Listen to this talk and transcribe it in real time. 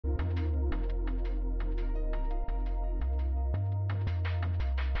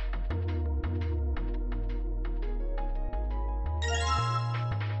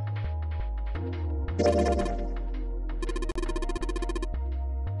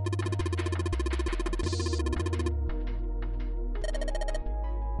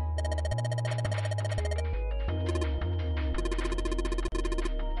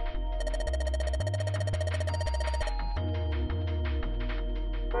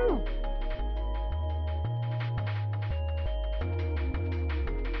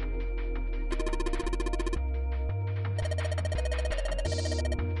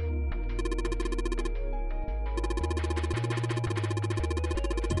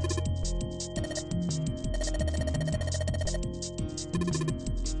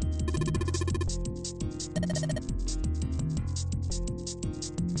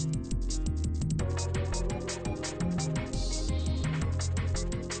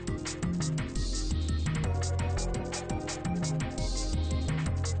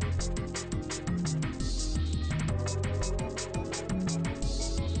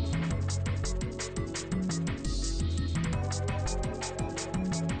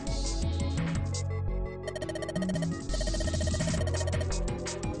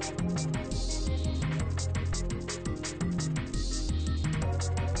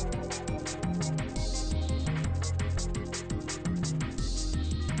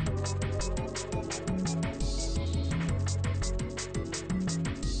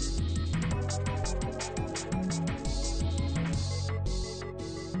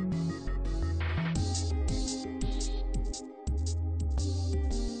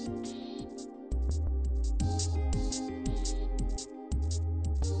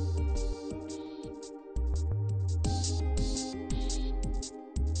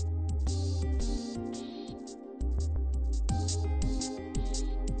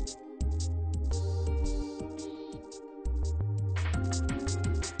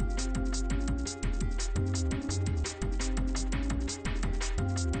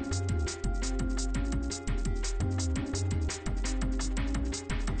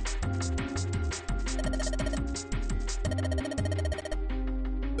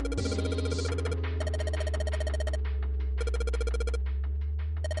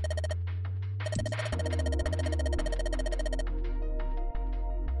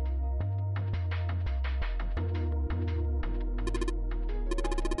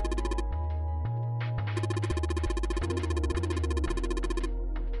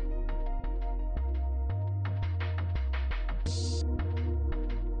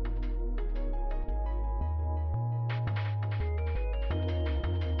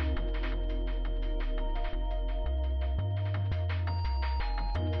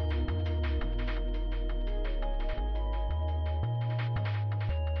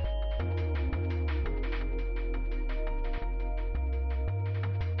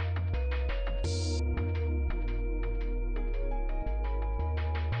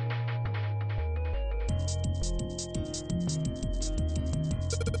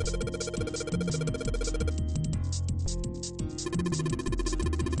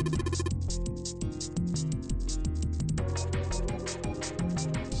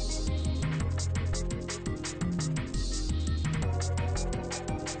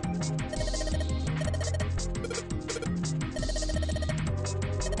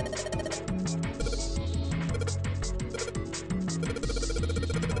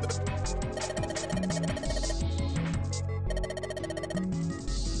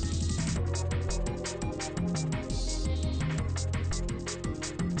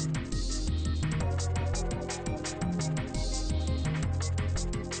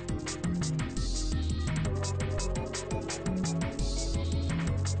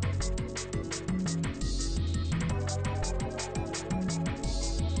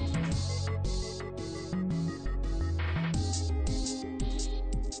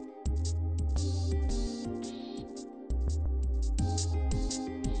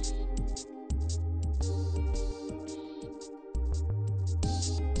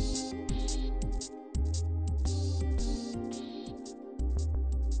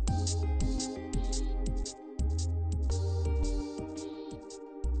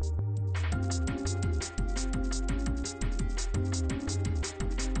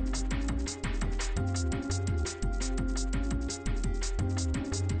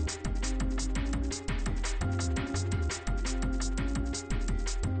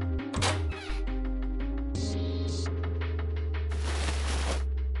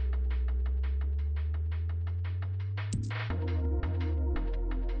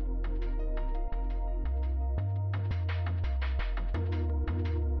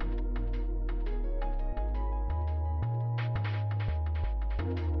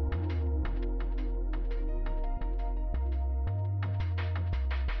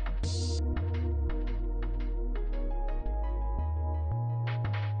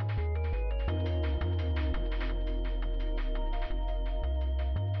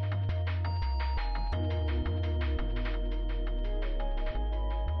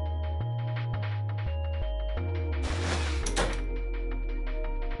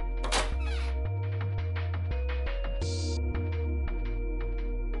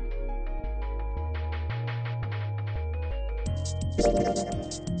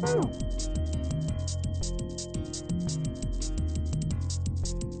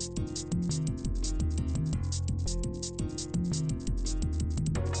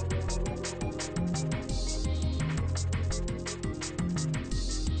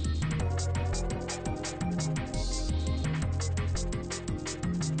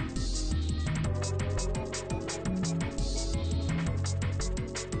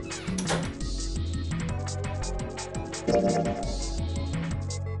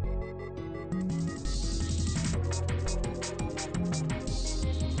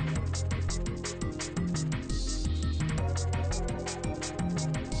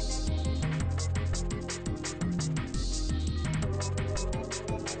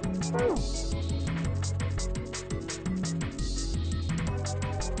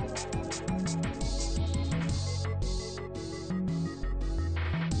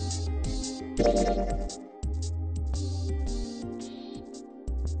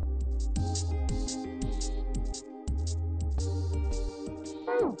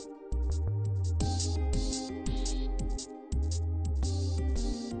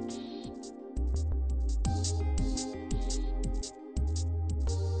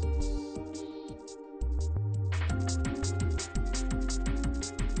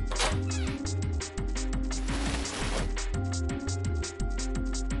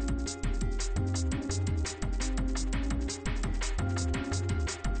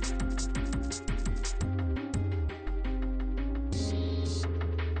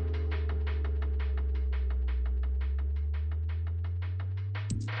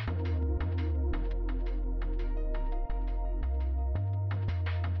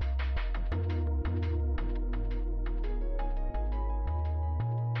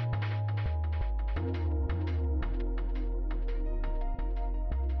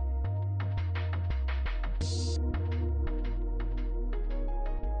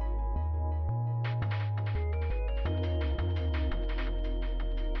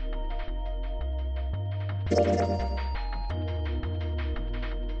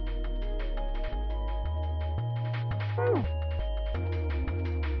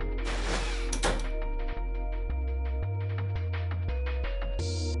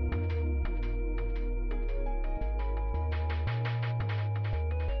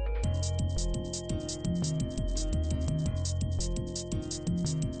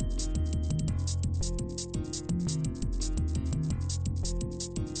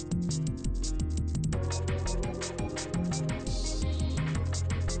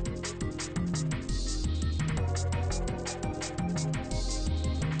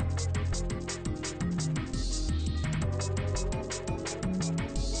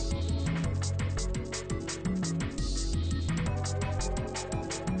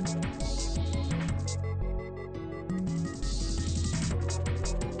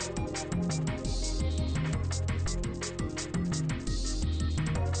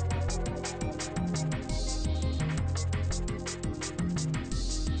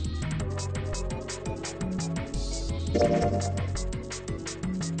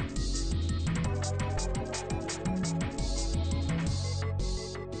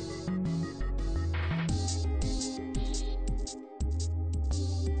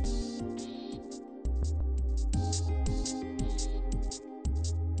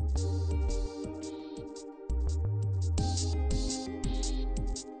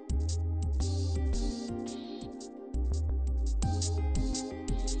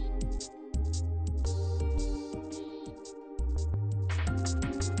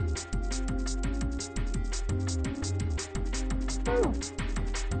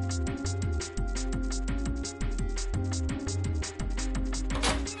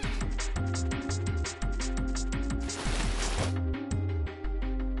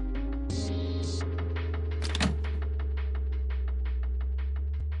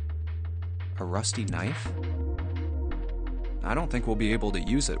A rusty knife? I don't think we'll be able to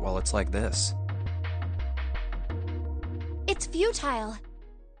use it while it's like this. It's futile.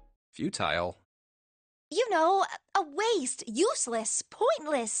 Futile? You know, a waste, useless,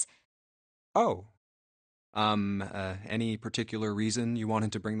 pointless. Oh. Any particular reason you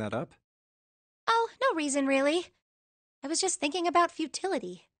wanted to bring that up? Oh, no reason really. I was just thinking about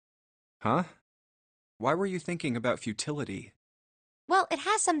futility. Huh? Why were you thinking about futility? Well, it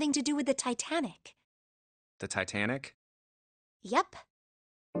has something to do with the Titanic. The Titanic? Yep.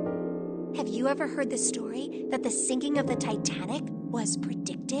 Have you ever heard the story that the sinking of the Titanic was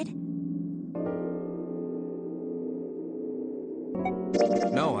predicted?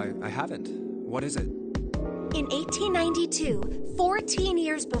 No, I haven't. What is it? In 1892, 14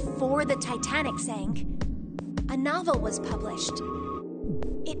 years before the Titanic sank, a novel was published.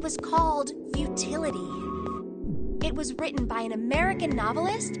 It was called Futility. It was written by an American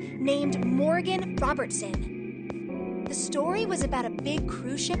novelist named Morgan Robertson. The story was about a big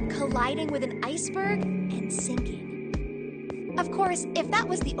cruise ship colliding with an iceberg and sinking. Of course, if that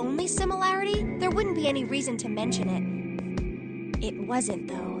was the only similarity, there wouldn't be any reason to mention it. It wasn't,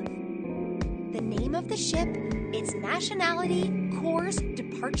 though. The name of the ship, its nationality, course,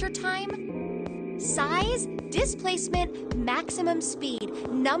 departure time, size, displacement, maximum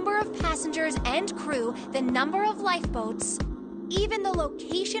speed, number of passengers and crew, the number of lifeboats, even the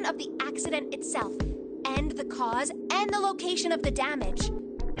location of the accident itself, and the cause and the location of the damage.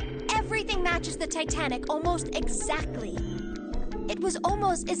 Everything matches the Titanic almost exactly. It was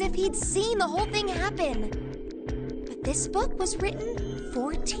almost as if he'd seen the whole thing happen. But this book was written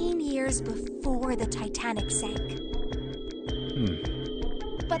 14 years before the Titanic sank.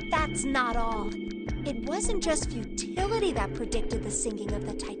 But that's not all. It wasn't just futility that predicted the sinking of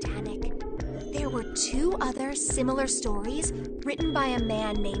the Titanic. There were two other similar stories written by a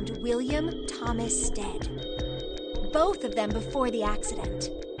man named William Thomas Stead. Both of them before the accident.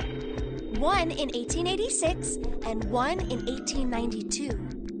 One in 1886 and one in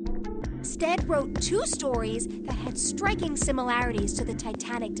 1892. Stead wrote two stories that had striking similarities to the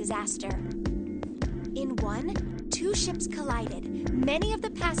Titanic disaster. In one, two ships collided. Many of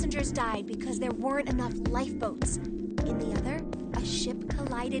the passengers died because there weren't enough lifeboats. In the other, a ship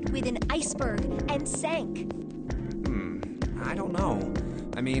collided with an iceberg and sank. I don't know.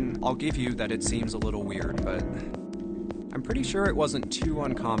 I mean, I'll give you that it seems a little weird, but I'm pretty sure it wasn't too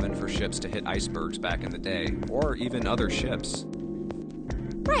uncommon for ships to hit icebergs back in the day, or even other ships.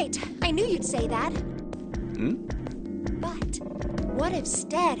 Right, I knew you'd say that. But what if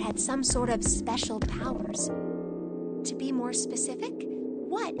Stead had some sort of special powers? To be more specific,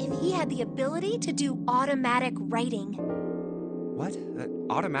 what if he had the ability to do automatic writing? What?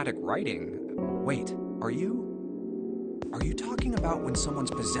 Automatic writing? Wait, are you talking about when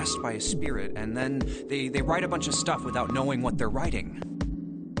someone's possessed by a spirit and then they write a bunch of stuff without knowing what they're writing?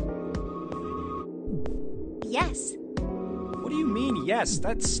 Yes. What do you mean, yes?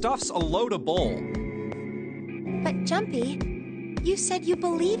 That stuff's a load of bull. But Jumpy, you said you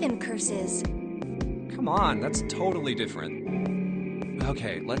believe in curses. Come on, that's totally different.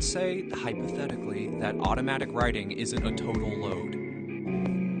 Okay, let's say, hypothetically, that automatic writing isn't a total load.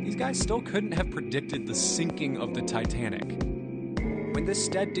 These guys still couldn't have predicted the sinking of the Titanic. When this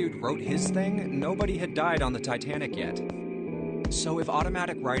Stead dude wrote his thing, nobody had died on the Titanic yet. So if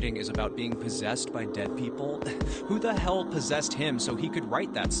automatic writing is about being possessed by dead people, who the hell possessed him so he could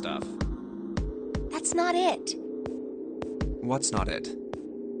write that stuff? That's not it. What's not it?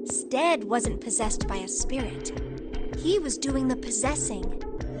 Stead wasn't possessed by a spirit. He was doing the possessing.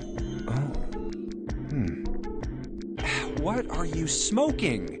 What are you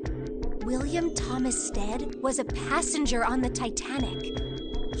smoking? William Thomas Stead was a passenger on the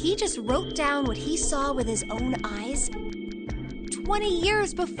Titanic. He just wrote down what he saw with his own eyes 20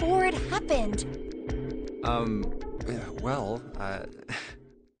 years before it happened.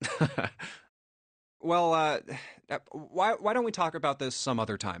 Why don't we talk about this some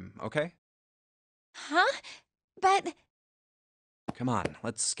other time, okay? Huh? But... Come on,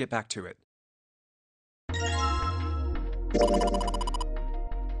 let's get back to it.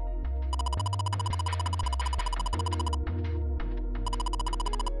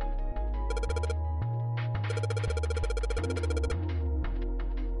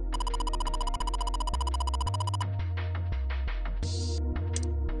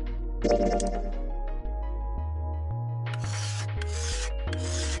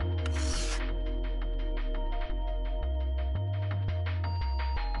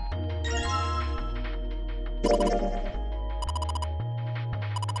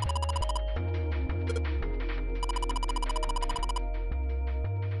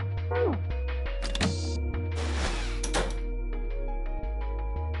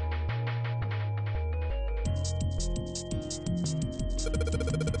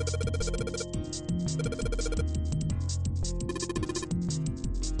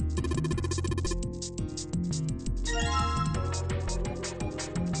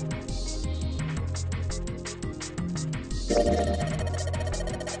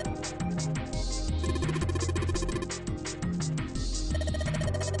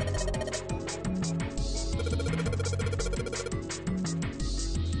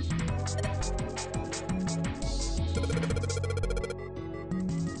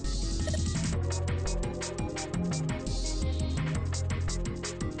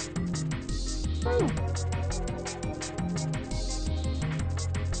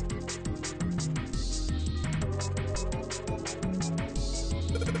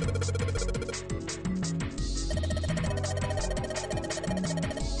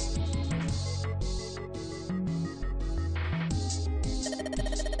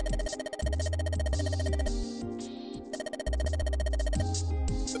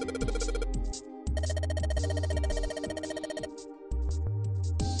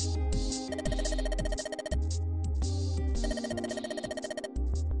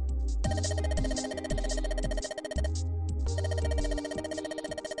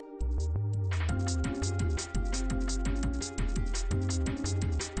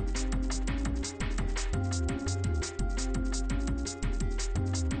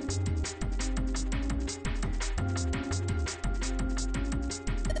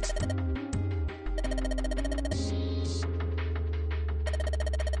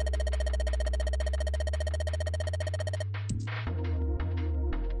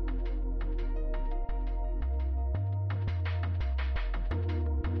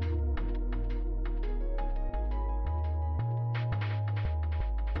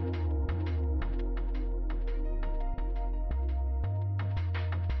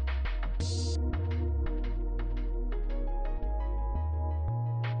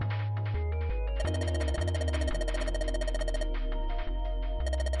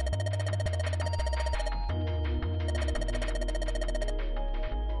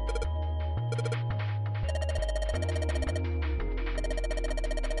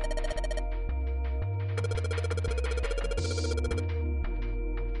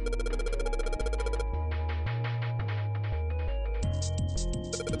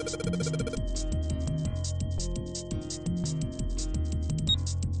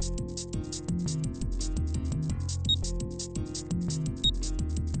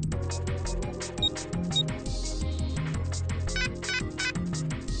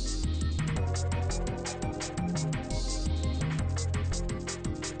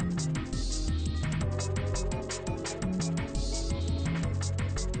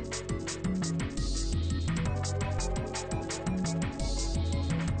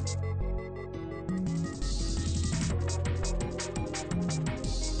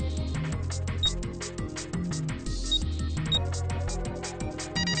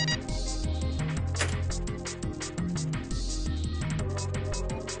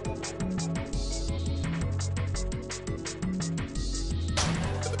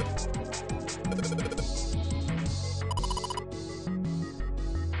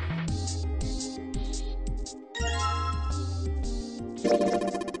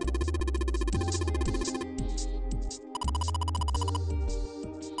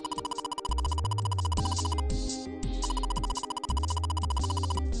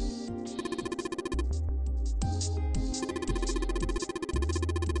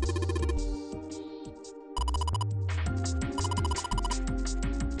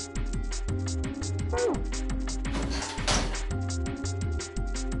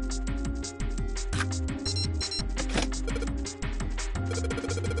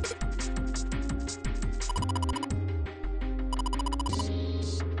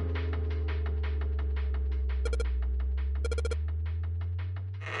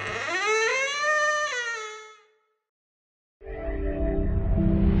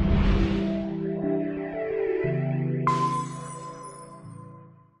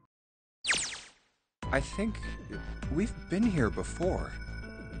 I think we've been here before.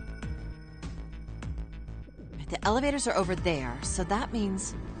 The elevators are over there, so that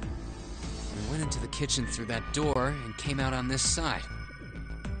means... We went into the kitchen through that door and came out on this side.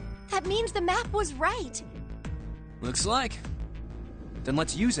 That means the map was right. Looks like. Then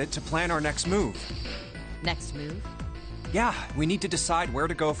let's use it to plan our next move. Next move? Yeah, we need to decide where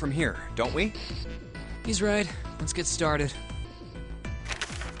to go from here, don't we? He's right. Let's get started.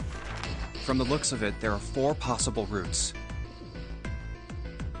 From the looks of it, there are 4 possible routes.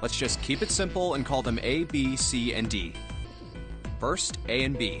 Let's just keep it simple and call them A, B, C, and D. First, A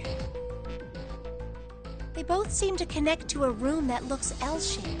and B. They both seem to connect to a room that looks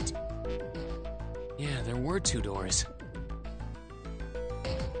L-shaped. Yeah, there were 2 doors.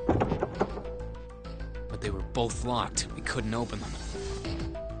 But they were both locked. We couldn't open them.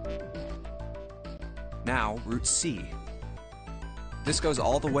 Now, Route C. This goes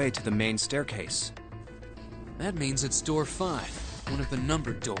all the way to the main staircase. That means it's door 5, one of the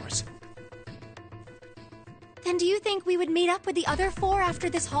numbered doors. Then do you think we would meet up with the other 4 after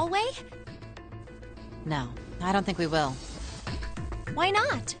this hallway? No, I don't think we will. Why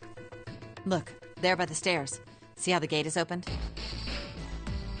not? Look, there by the stairs. See how the gate is opened?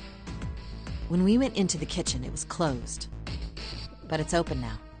 When we went into the kitchen, it was closed. But it's open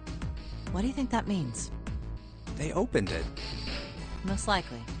now. What do you think that means? They opened it. Most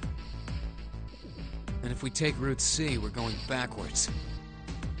likely. And if we take Route C, we're going backwards.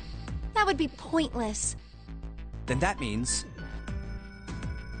 That would be pointless. Then that means...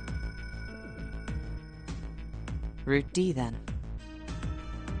 Route D, then.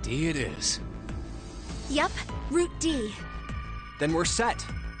 D it is. Yup, Route D. Then we're set.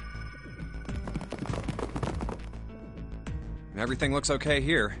 Everything looks okay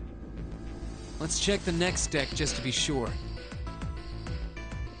here. Let's check the next deck just to be sure.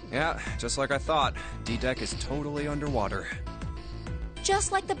 Yeah, just like I thought. D-Deck is totally underwater.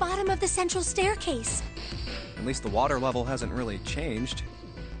 Just like the bottom of the central staircase. At least the water level hasn't really changed.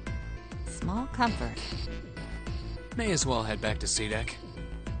 Small comfort. May as well head back to C-Deck.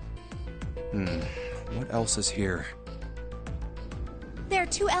 What else is here? There are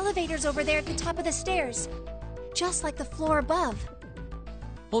 2 elevators over there at the top of the stairs. Just like the floor above.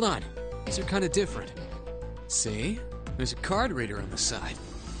 Hold on. These are kind of different. See? There's a card reader on the side.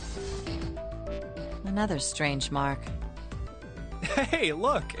 Another strange mark. Hey,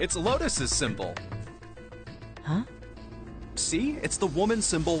 look! It's Lotus's symbol. Huh? See? It's the woman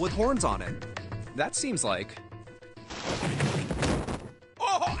symbol with horns on it. That seems like...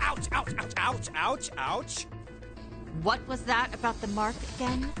 Oh, ouch, ouch, ouch, ouch, ouch, ouch! What was that about the mark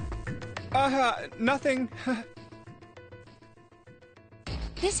again? Nothing.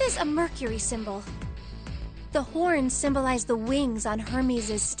 This is a Mercury symbol. The horns symbolize the wings on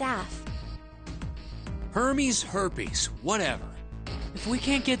Hermes' staff. Hermes herpes, whatever. If we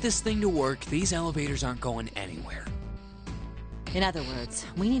can't get this thing to work, these elevators aren't going anywhere. In other words,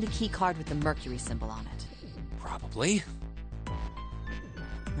 we need a key card with the Mercury symbol on it. Probably.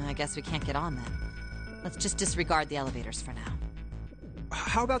 I guess we can't get on then. Let's just disregard the elevators for now.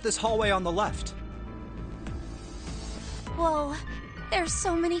 How about this hallway on the left? Whoa, there's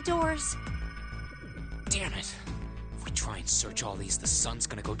so many doors. Damn it. If we try and search all these, the sun's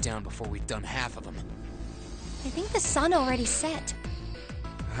gonna go down before we've done half of them. I think the sun already set.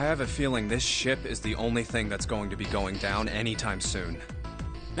 I have a feeling this ship is the only thing that's going to be going down anytime soon.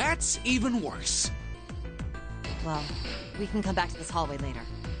 That's even worse. Well, we can come back to this hallway later.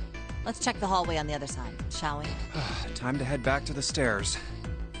 Let's check the hallway on the other side, shall we? Time to head back to the stairs.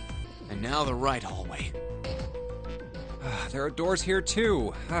 And now the right hallway. There are doors here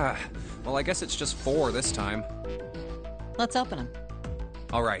too. Well, I guess it's just 4 this time. Let's open them.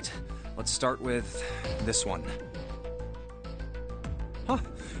 All right, let's start with this one. Huh,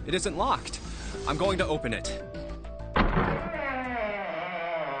 it isn't locked. I'm going to open it.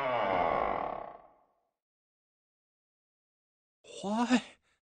 What?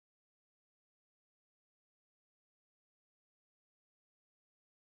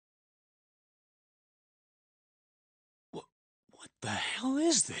 What the hell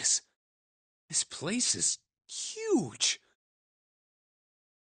is this? This place is huge.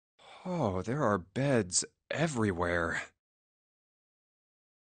 Oh, there are beds everywhere.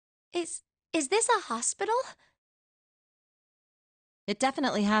 Is this a hospital? It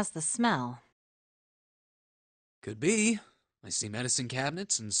definitely has the smell. Could be. I see medicine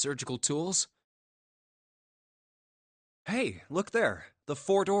cabinets and surgical tools. Hey, look there. The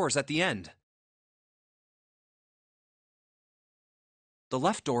 4 doors at the end. The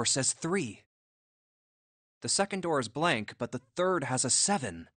left door says 3. The second door is blank, but the third has a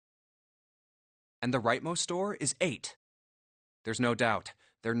 7. And the rightmost door is 8. There's no doubt.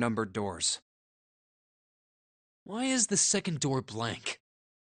 They're numbered doors. Why is the second door blank?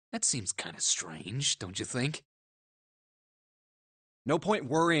 That seems kind of strange, don't you think? No point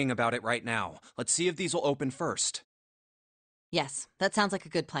worrying about it right now. Let's see if these will open first. Yes, that sounds like a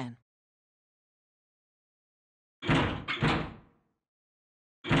good plan.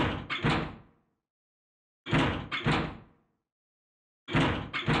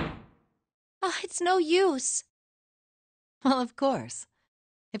 Oh, it's no use. Well, of course.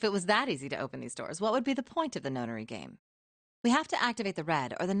 If it was that easy to open these doors, what would be the point of the notary game? We have to activate the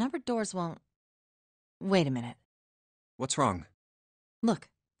red, or the numbered doors won't... Wait a minute. What's wrong? Look,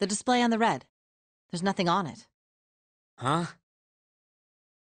 the display on the red. There's nothing on it. Huh?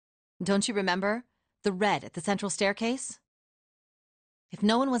 Don't you remember? The red at the central staircase? If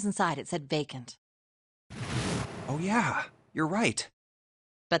no one was inside, it said vacant. Oh yeah, you're right.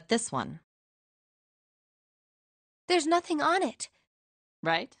 But this one, There's nothing on it.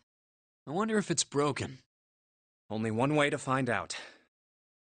 right? I wonder if it's broken. Only one way to find out.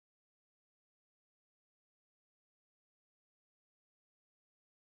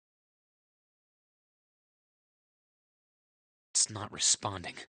 It's not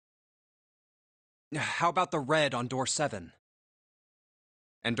responding. How about the red on door 7?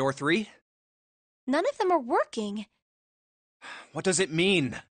 And door 3? None of them are working. What does it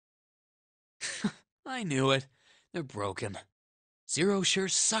mean? I knew it. They're broken. Zero sure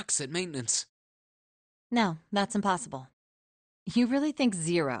sucks at maintenance. No, that's impossible. You really think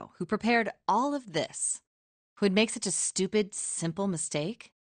Zero, who prepared all of this, would make such a stupid, simple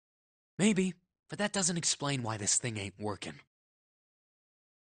mistake? Maybe, but that doesn't explain why this thing ain't working.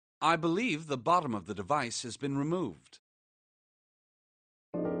 I believe the bottom of the device has been removed.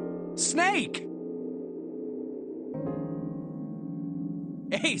 Snake!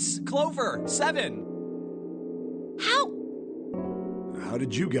 Ace, Clover, 7! How? How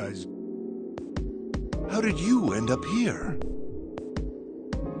did you end up here?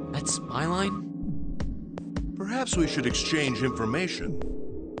 That's my line? Perhaps we should exchange information.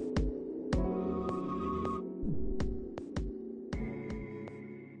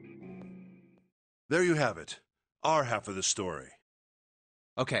 There you have it. Our half of the story.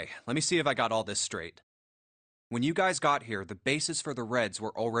 Okay, let me see if I got all this straight. When you guys got here, the bases for the Reds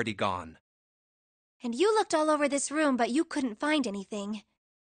were already gone. And you looked all over this room, but you couldn't find anything.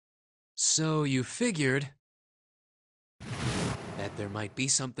 So you figured that there might be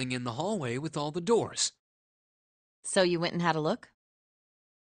something in the hallway with all the doors. So you went and had a look?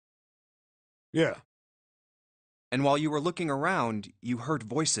 Yeah. And while you were looking around, you heard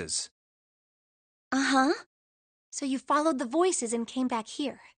voices. Uh-huh. So you followed the voices and came back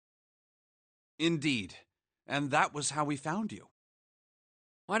here. Indeed. And that was how we found you.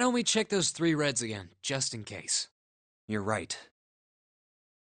 Why don't we check those 3 Reds again, just in case? You're right.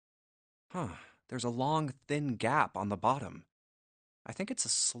 There's a long, thin gap on the bottom. I think it's a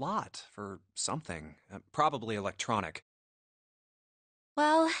slot for something, probably electronic.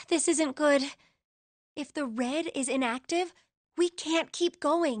 Well, this isn't good. If the red is inactive, we can't keep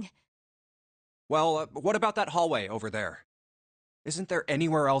going. Well, what about that hallway over there? Isn't there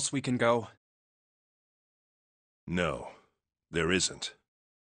anywhere else we can go? No, there isn't.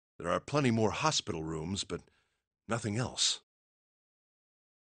 There are plenty more hospital rooms, but nothing else.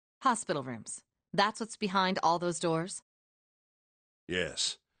 Hospital rooms. That's what's behind all those doors?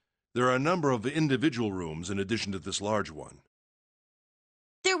 Yes. There are a number of individual rooms in addition to this large one.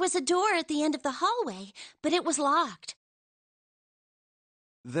 There was a door at the end of the hallway, but it was locked.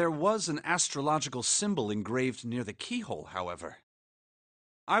 There was an astrological symbol engraved near the keyhole, however.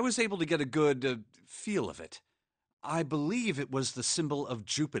 I was able to get a good feel of it. I believe it was the symbol of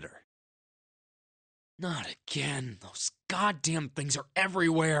Jupiter. Not again. Those goddamn things are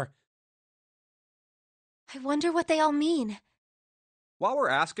everywhere. I wonder what they all mean. While we're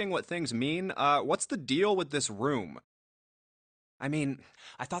asking what things mean, what's the deal with this room? I mean,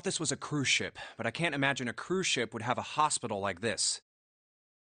 I thought this was a cruise ship, but I can't imagine a cruise ship would have a hospital like this.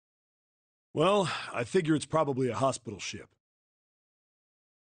 Well, I figure it's probably a hospital ship.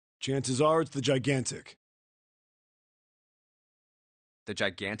 Chances are it's the Gigantic. The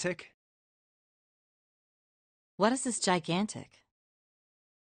Gigantic? What is this Gigantic?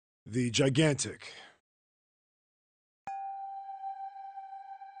 The Gigantic.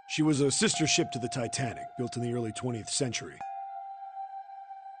 She was a sister ship to the Titanic, built in the early 20th century.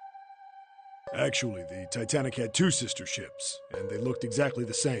 Actually, the Titanic had 2 sister ships, and they looked exactly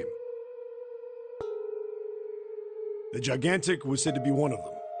the same. The Gigantic was said to be one of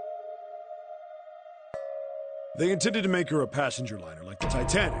them. They intended to make her a passenger liner like the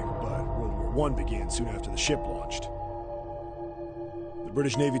Titanic, but World War War I began soon after the ship launched. The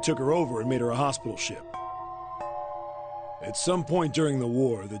British Navy took her over and made her a hospital ship. At some point during the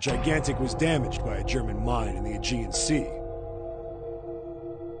war, the Gigantic was damaged by a German mine in the Aegean Sea.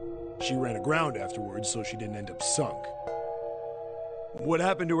 She ran aground afterwards, so she didn't end up sunk. What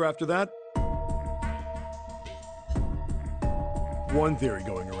happened to her after that? One theory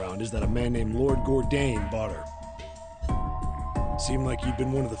going around is that a man named Lord Gordain bought her. Seemed like he'd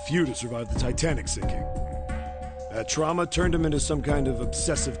been one of the few to survive the Titanic sinking. That trauma turned him into some kind of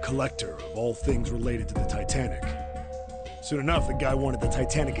obsessive collector of all things related to the Titanic. Soon enough, the guy wanted the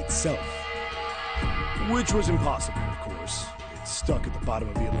Titanic itself. Which was impossible, of course. It's stuck at the bottom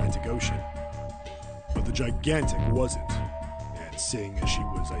of the Atlantic Ocean. But the Gigantic wasn't. And seeing as she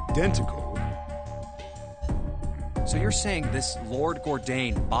was identical... So you're saying this Lord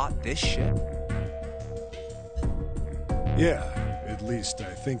Gordain bought this ship? Yeah, at least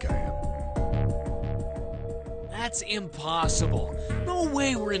I think I am. That's impossible. No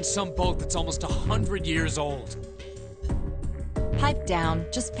way we're in some boat that's almost 100 years old. Pipe down,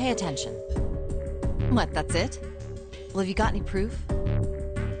 just pay attention. What, that's it? Well, have you got any proof?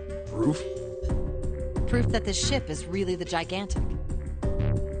 Proof? Proof that this ship is really the Gigantic.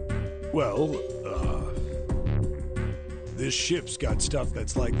 Well, this ship's got stuff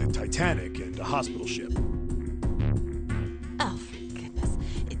that's like the Titanic and a hospital ship. Oh, for goodness.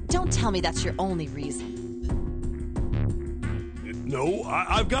 Don't tell me that's your only reason. No,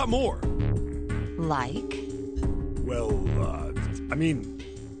 I've got more. Like? Well, I mean...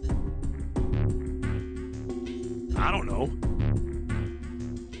 I don't know.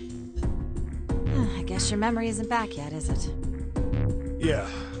 I guess your memory isn't back yet, is it? Yeah,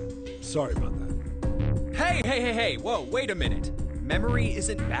 sorry about that. Hey, whoa, wait a minute. Memory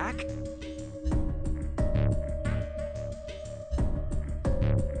isn't back?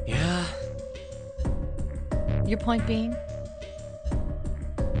 Yeah. Your point being?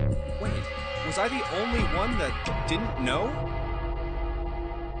 Wait, was I the only one that didn't know?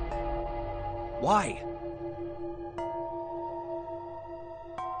 Why?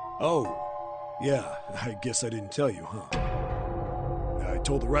 Oh, yeah, I guess I didn't tell you, huh? I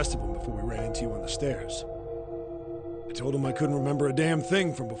told the rest of them before we ran into you on the stairs. I told them I couldn't remember a damn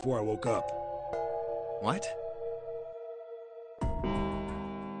thing from before I woke up. What?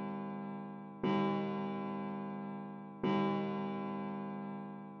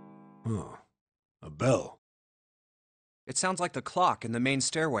 Huh. A bell. It sounds like the clock in the main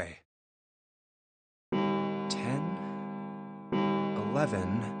stairway. 10,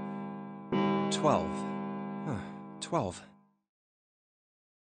 11, 12. Huh, 12.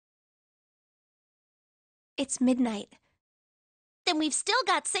 It's midnight. Then we've still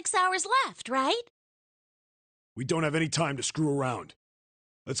got 6 hours left, right? We don't have any time to screw around.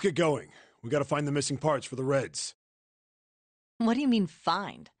 Let's get going. We gotta find the missing parts for the Reds. What do you mean,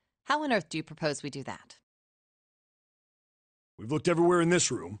 find? How on earth do you propose we do that? We've looked everywhere in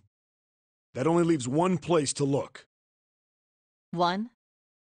this room. That only leaves one place to look. One?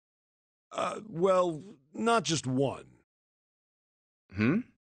 Well, not just one.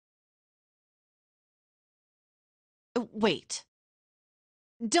 Wait.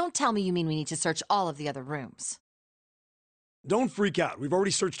 Don't tell me you mean we need to search all of the other rooms. Don't freak out. We've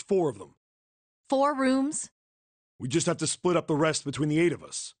already searched 4 of them. 4 rooms? We just have to split up the rest between the 8 of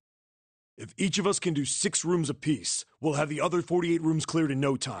us. If each of us can do 6 rooms apiece, we'll have the other 48 rooms cleared in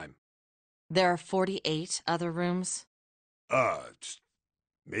no time. There are 48 other rooms?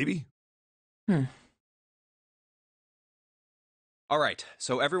 Maybe? All right,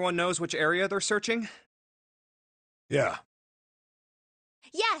 so everyone knows which area they're searching? Yeah.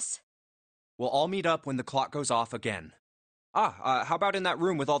 Yes! We'll all meet up when the clock goes off again. How about in that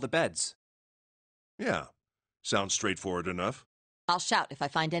room with all the beds? Yeah. Sounds straightforward enough. I'll shout if I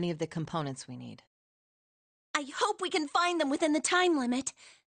find any of the components we need. I hope we can find them within the time limit.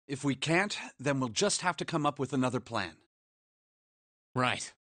 If we can't, then we'll just have to come up with another plan.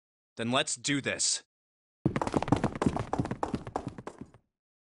 Right. Then let's do this.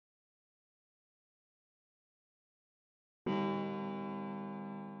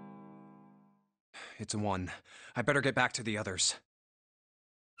 It's a 1. I better get back to the others.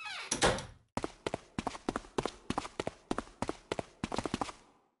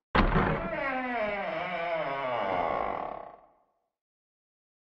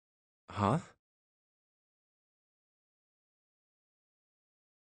 Huh?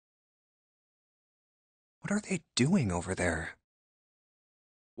 What are they doing over there?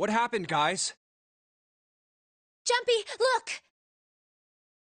 What happened, guys? Jumpy, look!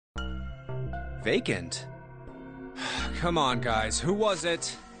 Vacant? Come on, guys. Who was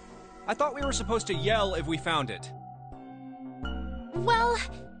it? I thought we were supposed to yell if we found it. Well,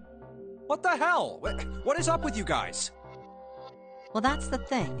 What the hell? What is up with you guys? Well, that's the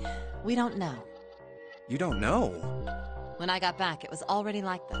thing. We don't know. You don't know? When I got back, it was already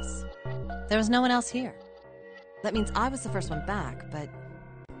like this. There was no one else here. That means I was the first one back, but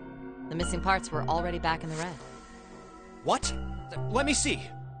the missing parts were already back in the red. What? Let me see.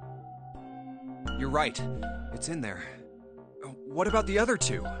 You're right. It's in there. What about the other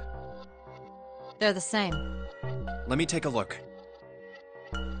two? They're the same. Let me take a look.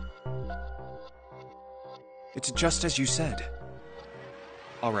 It's just as you said.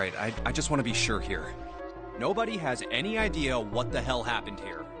 All right, I just want to be sure here. Nobody has any idea what the hell happened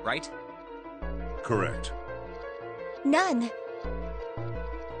here, right? Correct. none.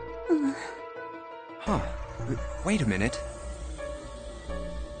 Huh. Wait a minute.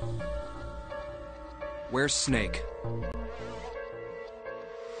 Where's Snake?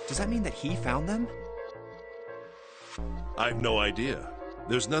 Does that mean that he found them? I've no idea.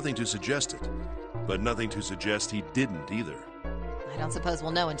 There's nothing to suggest it, but nothing to suggest he didn't either. I don't suppose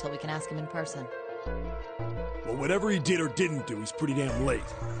we'll know until we can ask him in person. Well, whatever he did or didn't do, he's pretty damn late.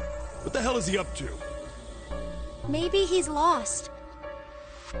 What the hell is he up to? Maybe he's lost.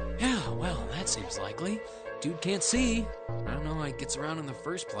 Yeah, well, that seems likely. Dude can't see. I don't know how he gets around in the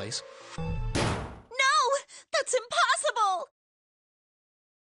first place. No! That's impossible!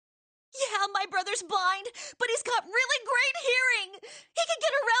 Yeah, my brother's blind, but he's got really great hearing. He can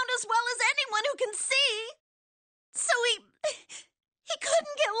get around as well as anyone who can see. So he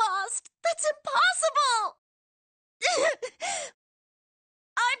couldn't get lost. That's impossible!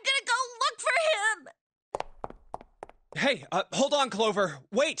 I'm gonna go look for him! Hey, hold on, Clover.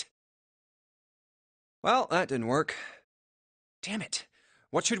 Wait! Well, that didn't work. Damn it.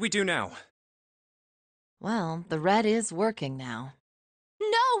 What should we do now? Well, the red is working now.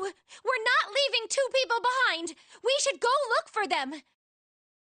 No! We're not leaving two people behind! We should go look for them!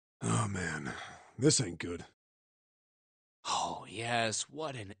 Oh, man. This ain't good. Oh, yes,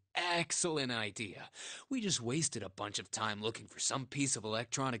 what an excellent idea. We just wasted a bunch of time looking for some piece of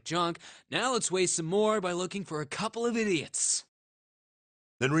electronic junk. Now let's waste some more by looking for a couple of idiots.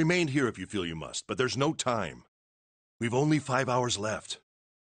 Then remain here if you feel you must, but there's no time. We've only 5 hours left.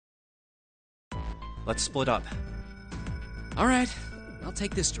 Let's split up. All right, I'll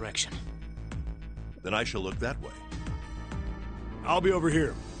take this direction. Then I shall look that way. I'll be over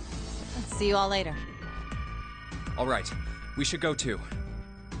here. See you all later. All right, we should go too.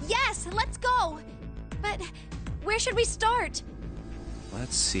 Yes, let's go! But where should we start?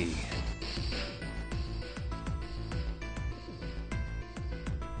 Let's see.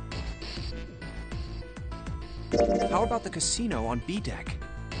 How about the casino on B deck?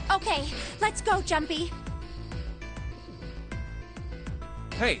 Okay, let's go, Jumpy.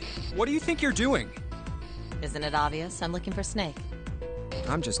 Hey, what do you think you're doing? Isn't it obvious? I'm looking for Snake.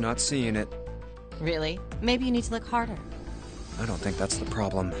 I'm just not seeing it. Really? Maybe you need to look harder. I don't think that's the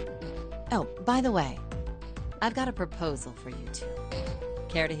problem. Oh, by the way, I've got a proposal for you two.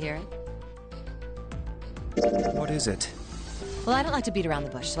 Care to hear it? What is it? Well, I don't like to beat around the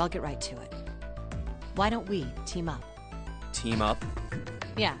bush, so I'll get right to it. Why don't we team up? Team up?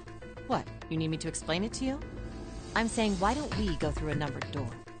 Yeah. What? You need me to explain it to you? I'm saying, why don't we go through a numbered door?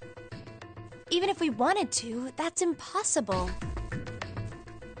 Even if we wanted to, that's impossible.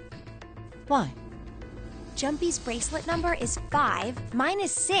 Why? Jumpy's bracelet number is 5, mine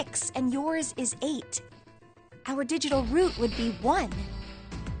is 6, and yours is 8. Our digital route would be 1.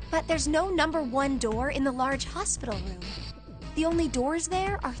 But there's no number 1 door in the large hospital room. The only doors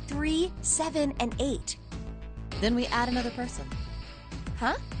there are 3, 7, and 8. Then we add another person.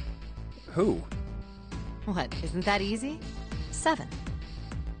 Huh? Who? What, isn't that easy? 7.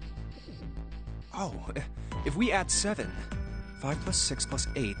 Oh, if we add 7, 5 plus 6 plus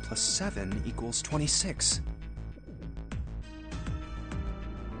 8 plus 7 equals 26.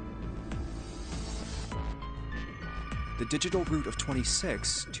 The digital root of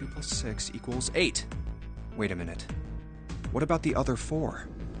 26, 2 plus 6 equals 8. Wait a minute. What about the other 4?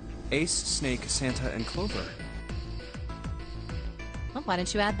 Ace, Snake, Santa, and Clover. Well, why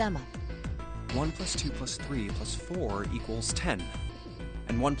don't you add them up? 1 plus 2 plus 3 plus 4 equals 10.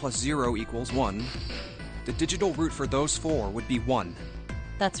 And 1 plus 0 equals 1. The digital root for those 4 would be 1.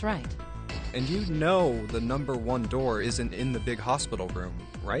 That's right. And you know the number 1 door isn't in the big hospital room,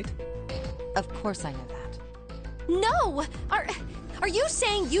 right? Of course I know that. No! Are you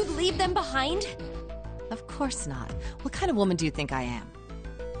saying you'd leave them behind? Of course not. What kind of woman do you think I am?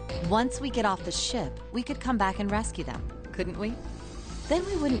 Once we get off the ship, we could come back and rescue them, couldn't we? Then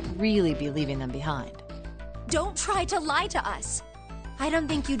we wouldn't really be leaving them behind. Don't try to lie to us. I don't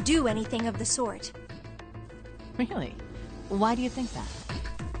think you'd do anything of the sort. Really? Why do you think that?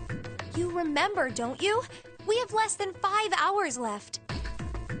 You remember, don't you? We have less than 5 hours left.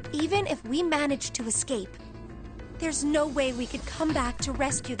 Even if we manage to escape, there's no way we could come back to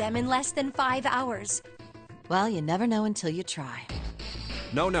rescue them in less than 5 hours. Well, you never know until you try.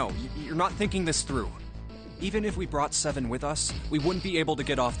 No, you're not thinking this through. Even if we brought Seven with us, we wouldn't be able to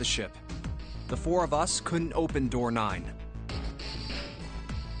get off the ship. The 4 of us couldn't open door 9.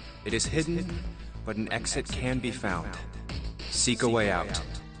 It is hidden, but an exit can be found. Seek a way out.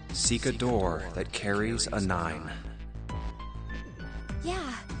 Seek a door that carries a 9.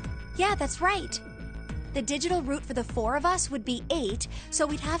 Yeah, that's right. The digital route for the 4 of us would be 8, so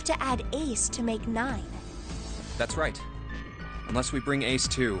we'd have to add Ace to make 9. That's right. Unless we bring Ace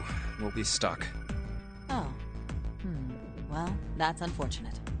too, we'll be stuck. Oh. Well, that's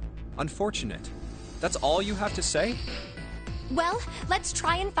unfortunate. Unfortunate? That's all you have to say? Well, let's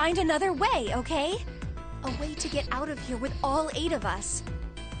try and find another way, okay? A way to get out of here with all 8 of us.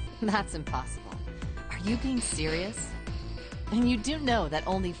 That's impossible. Are you being serious? And you do know that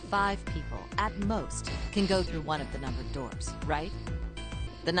only 5 people, at most, can go through one of the numbered doors, right?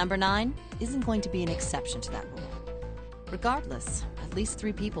 The number 9 isn't going to be an exception to that rule. Regardless, at least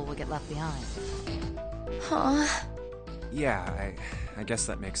 3 people will get left behind. Huh? Yeah, I guess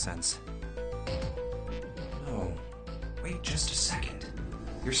that makes sense. Oh, wait just a second.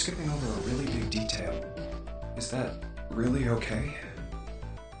 You're skipping over a really big detail. Is that really okay?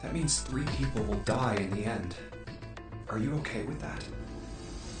 That means 3 people will die in the end. Are you okay with that?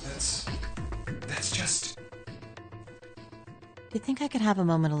 That's just... Do you think I could have a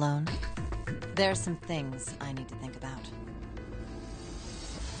moment alone? There are some things I need to think about.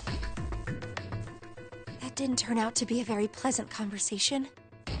 That didn't turn out to be a very pleasant conversation.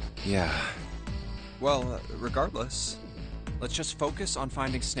 Yeah. Well, regardless, let's just focus on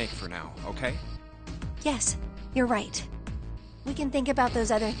finding Snake for now, okay? Yes, you're right. We can think about those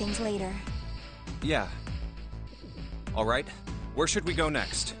other things later. Yeah. All right, where should we go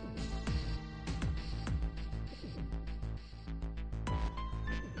next?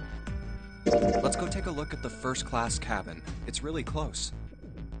 Let's go take a look at the first-class cabin. It's really close.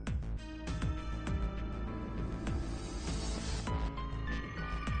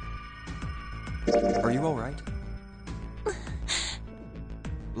 Are you all right?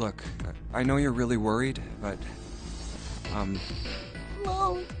 Look, I know you're really worried, but...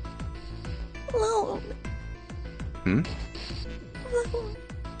 Alone. Alone. Hmm? Alone.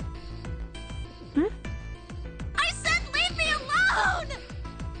 I said leave me alone!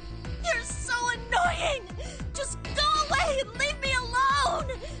 You're so annoying! Just go away and leave me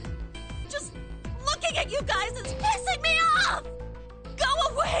alone! Just looking at you guys is pissing me off!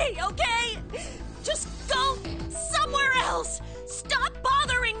 Go away, okay? Just go somewhere else! Stop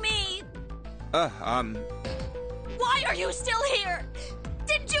bothering me! Why are you still here?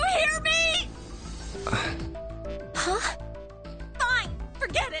 Didn't you hear me? Huh? Fine,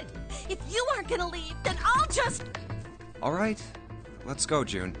 forget it. If you aren't gonna leave, then I'll just... All right, let's go,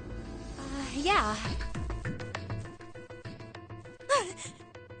 June. Yeah.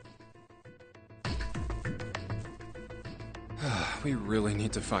 We really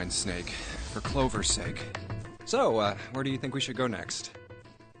need to find Snake, for Clover's sake. So, where do you think we should go next?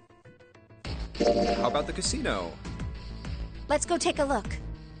 How about the casino? Let's go take a look.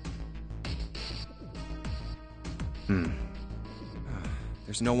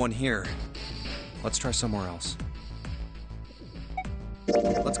 There's no one here. Let's try somewhere else.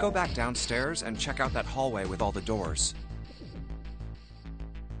 Let's go back downstairs and check out that hallway with all the doors.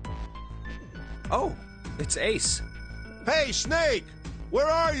 Oh, it's Ace. Hey, Snake! Where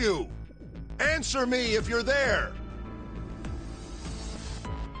are you? Answer me if you're there!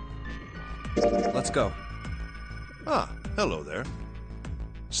 Let's go. Ah, hello there.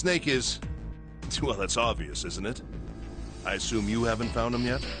 Snake is... well, that's obvious, isn't it? I assume you haven't found him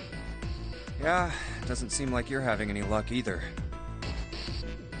yet? Yeah, doesn't seem like you're having any luck either.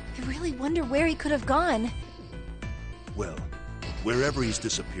 I really wonder where he could have gone. Well, wherever he's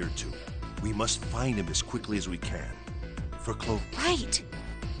disappeared to, we must find him as quickly as we can. For Clover. Right.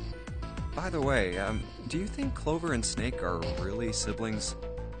 By the way, do you think Clover and Snake are really siblings?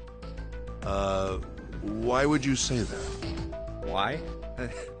 Why would you say that? Why?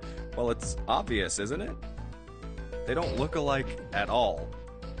 Well, it's obvious, isn't it? They don't look alike at all.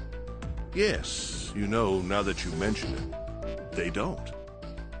 Yes, you know, now that you mention it, they don't.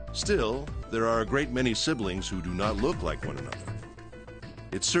 Still, there are a great many siblings who do not look like one another.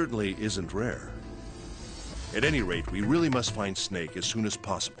 It certainly isn't rare. At any rate, we really must find Snake as soon as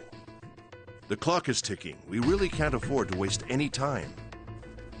possible. The clock is ticking. We really can't afford to waste any time.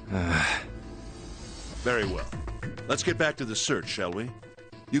 Very well. Let's get back to the search, shall we?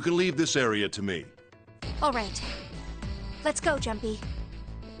 You can leave this area to me. All right. Let's go, Jumpy.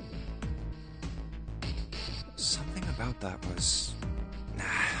 Something about that was... Nah,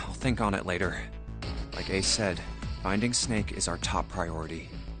 I'll think on it later. Like Ace said, finding Snake is our top priority.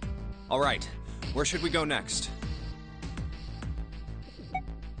 All right, where should we go next?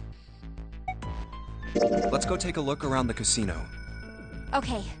 Let's go take a look around the casino.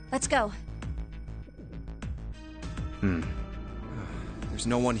 Okay, let's go. There's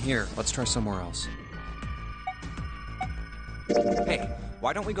no one here. Let's try somewhere else. Hey,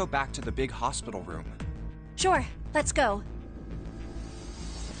 why don't we go back to the big hospital room? Sure, let's go.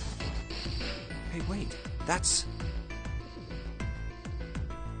 Hey, wait. That's...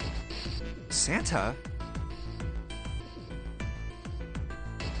 Santa?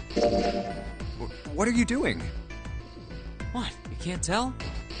 What are you doing? What? You can't tell?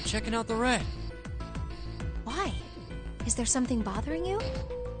 I'm checking out the red. Why? Is there something bothering you?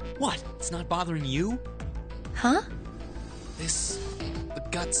 What? It's not bothering you? Huh? The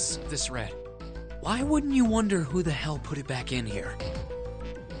guts of this red. Why wouldn't you wonder who the hell put it back in here?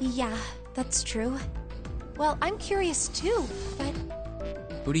 Yeah, that's true. Well, I'm curious too, but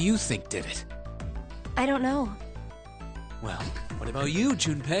Who do you think did it? I don't know. Well, what about you,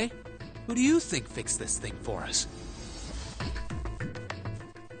 Junpei? Who do you think fixed this thing for us?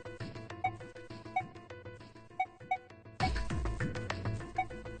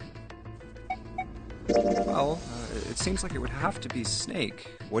 Well, it seems like it would have to be Snake,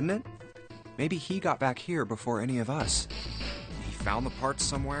 wouldn't it? Maybe he got back here before any of us. He found the parts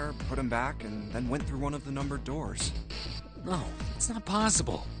somewhere, put them back, and then went through one of the numbered doors. No, it's not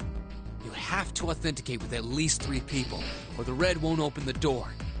possible. You have to authenticate with at least 3 people, or the red won't open the door.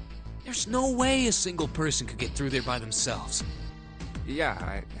 There's no way a single person could get through there by themselves.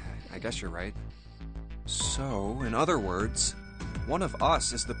 Yeah, I guess you're right. So, in other words, one of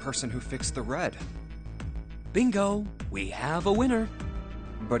us is the person who fixed the red. Bingo! We have a winner.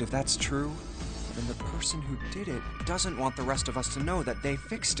 But if that's true, then the person who did it doesn't want the rest of us to know that they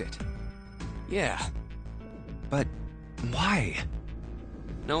fixed it. Yeah, But why?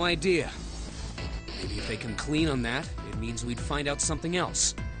 no idea. Maybe if they come clean on that, it means we'd find out something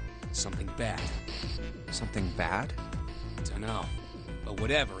else. Something bad. Something bad? Dunno. But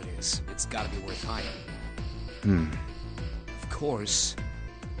whatever it is, it's gotta be worth hiding. Of course,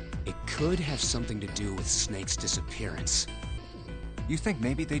 it could have something to do with Snake's disappearance. You think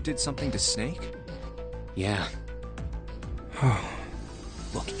maybe they did something to Snake? Yeah.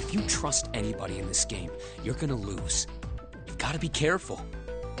 Look, if you trust anybody in this game, you're gonna lose. You've gotta be careful.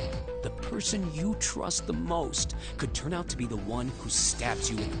 The person you trust the most could turn out to be the one who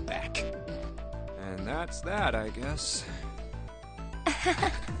stabs you in the back. And that's that, I guess.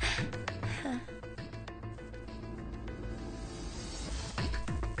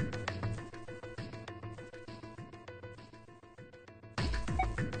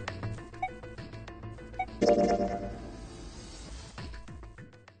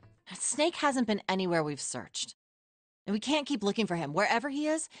 Snake hasn't been anywhere we've searched. And we can't keep looking for him. Wherever he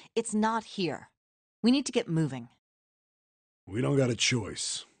is, it's not here. We need to get moving. We don't got a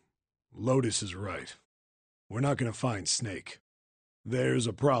choice. Lotus is right. We're not gonna find Snake. There's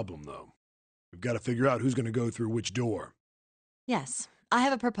a problem, though. We've got to figure out who's gonna go through which door. Yes, I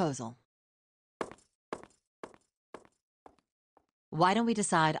have a proposal. Why don't we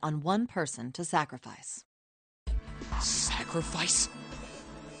decide on one person to sacrifice? Sacrifice?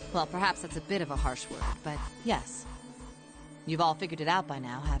 Well, perhaps that's a bit of a harsh word, but yes. You've all figured it out by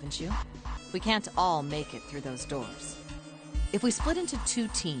now, haven't you? We can't all make it through those doors. If we split into 2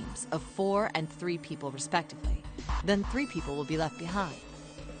 teams of 4 and 3 people respectively, then 3 people will be left behind.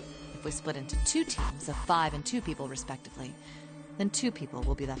 If we split into 2 teams of 5 and 2 people respectively, then 2 people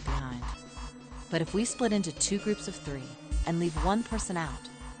will be left behind. But if we split into 2 groups of 3 and leave 1 person out,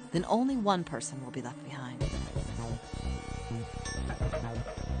 then only 1 person will be left behind.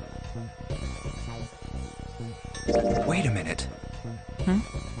 Wait a minute.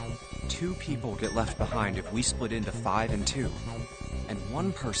 2 people get left behind if we split into 5 and 2. And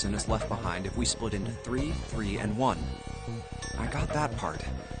 1 person is left behind if we split into 3, 3, and 1. I got that part.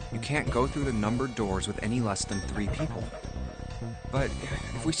 You can't go through the numbered doors with any less than 3 people. But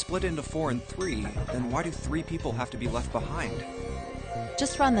if we split into 4 and 3, then why do 3 people have to be left behind?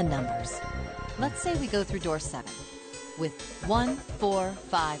 Just run the numbers. Let's say we go through door 7 with 1, 4,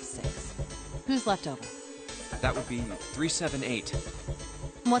 5, 6. Who's left over? That would be 3, 7, 8.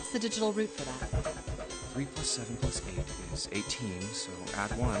 And what's the digital root for that? 3 plus 7 plus 8 is 18, so add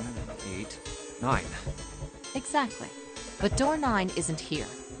 1, 8, 9. Exactly. But door 9 isn't here.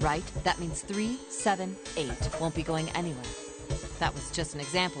 right? That means 3, 7, 8 won't be going anywhere. That was just an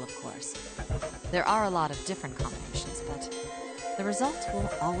example, of course. There are a lot of different combinations, but the result will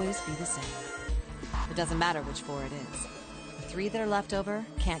always be the same. It doesn't matter which 4 it is. The 3 that are left over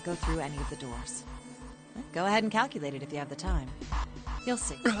can't go through any of the doors. Go ahead and calculate it if you have the time. You'll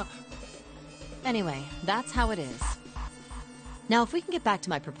see. Anyway, that's how it is. Now, if we can get back to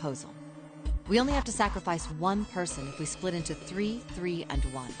my proposal, we only have to sacrifice 1 person if we split into 3, 3, and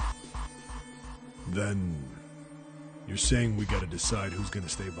 1. Then you're saying we gotta decide who's gonna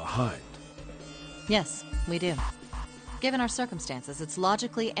stay behind. Yes, we do. Given our circumstances, it's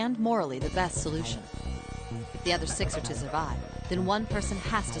logically and morally the best solution. If the other 6 are to survive, then 1 person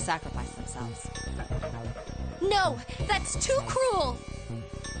has to sacrifice themselves. No, that's too cruel!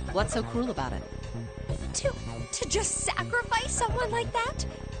 What's so cruel about it? To just sacrifice someone like that?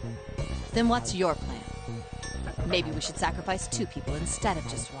 Then what's your plan? Maybe we should sacrifice 2 people instead of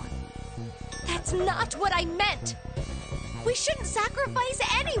just 1. That's not what I meant! We shouldn't sacrifice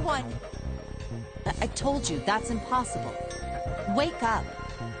anyone! I told you, that's impossible. Wake up.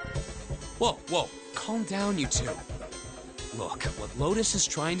 Whoa, whoa, calm down, you two. Look, what Lotus is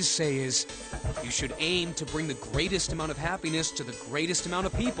trying to say is, you should aim to bring the greatest amount of happiness to the greatest amount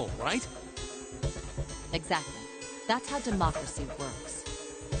of people, right? Exactly. That's how democracy works.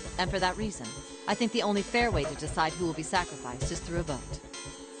 And for that reason, I think the only fair way to decide who will be sacrificed is through a vote.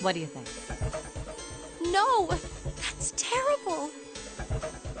 What do you think? No! That's terrible!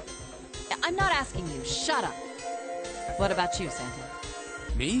 I'm not asking you. Shut up. What about you, Santa?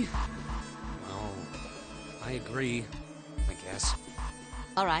 Me? Well, I agree, I guess.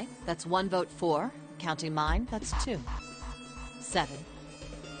 All right, that's 1 vote for. Counting mine, that's 2. 7.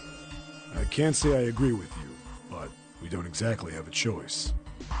 I can't say I agree with you, but we don't exactly have a choice.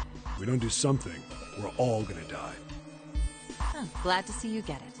 If we don't do something, we're all gonna die. Oh, glad to see you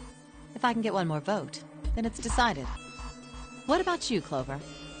get it. If I can get 1 more vote, then it's decided. What about you, Clover?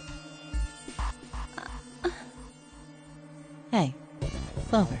 Hey,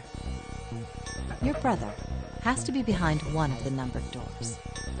 Clover. Your brother has to be behind 1 of the numbered doors.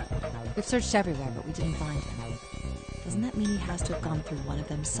 We've searched everywhere, but we didn't find him. Doesn't that mean he has to have gone through 1 of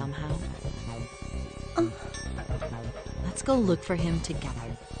them somehow? Let's go look for him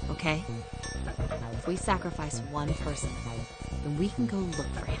together, okay? If we sacrifice 1 person, then we can go look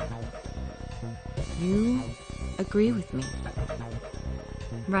for him. You agree with me,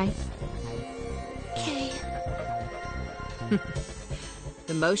 right? Okay.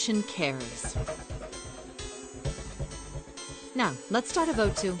 The motion carries. Now, let's start a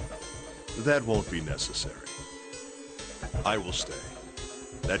vote to... That won't be necessary. I will stay.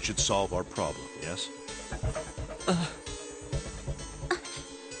 That should solve our problem, yes?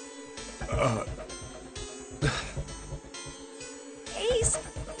 Ace,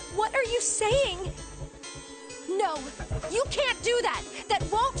 what are you saying? No, you can't do that! That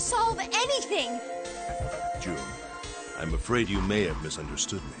won't solve anything! June, I'm afraid you may have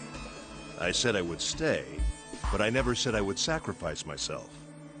misunderstood me. I said I would stay, but I never said I would sacrifice myself.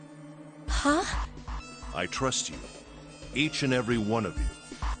 Huh? I trust you. Each and every one of you.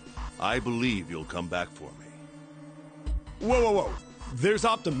 I believe you'll come back for me. Whoa, whoa, whoa. There's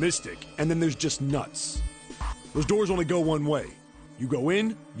optimistic, and then there's just nuts. Those doors only go one way. You go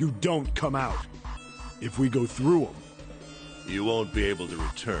in, you don't come out. If we go through them... You won't be able to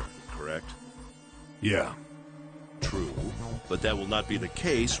return, correct? Yeah. True, but that will not be the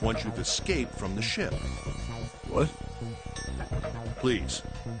case once you've escaped from the ship. What? Please,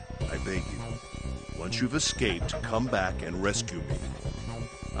 I beg you. Once you've escaped, come back and rescue me.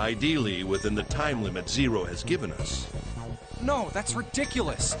 Ideally, within the time limit Zero has given us. No, that's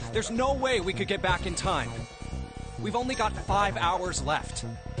ridiculous. There's no way we could get back in time. We've only got 5 hours left.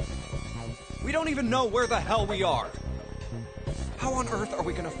 We don't even know where the hell we are. How on earth are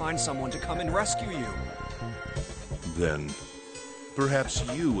we gonna find someone to come and rescue you? Then, perhaps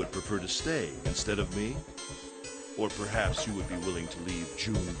you would prefer to stay instead of me? Or perhaps you would be willing to leave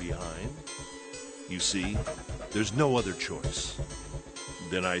June behind? You see, there's no other choice.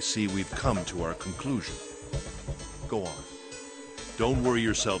 Then I see we've come to our conclusion. Go on. Don't worry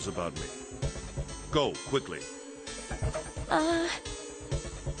yourselves about me. Go, quickly.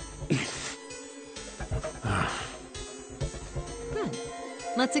 Good.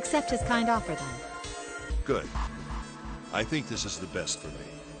 Let's accept his kind offer, then. Good. I think this is the best for me.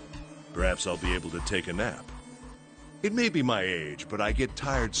 Perhaps I'll be able to take a nap. It may be my age, but I get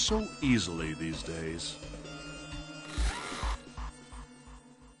tired so easily these days.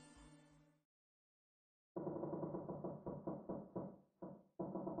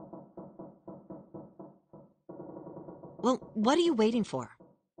 Well, what are you waiting for?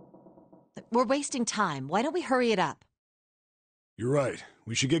 We're wasting time. Why don't we hurry it up? You're right.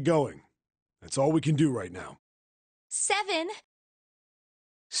 We should get going. That's all we can do right now. 7.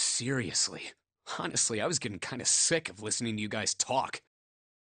 Seriously. Honestly, I was getting kind of sick of listening to you guys talk.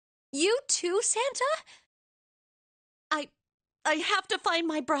 You too, Santa? I have to find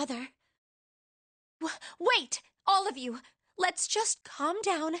my brother. Wait, all of you. Let's just calm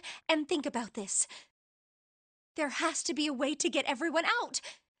down and think about this. There has to be a way to get everyone out.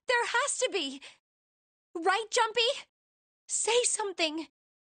 There has to be. Right, Jumpy? Say something.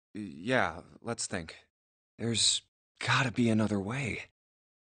 Yeah, let's think. There's gotta be another way.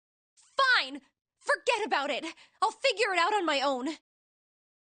 Fine! Forget about it. I'll figure it out on my own.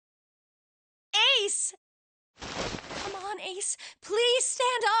 Ace! Come on, Ace. Please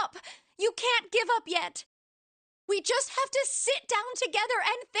stand up. You can't give up yet. We just have to sit down together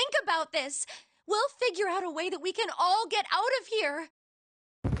and think about this. We'll figure out a way that we can all get out of here.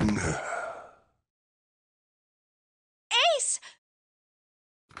 Ace!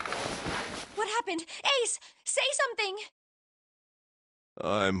 What happened? Ace, say something.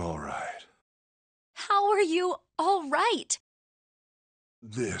 I'm all right. How are you all right?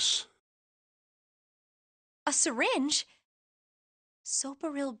 This. A syringe?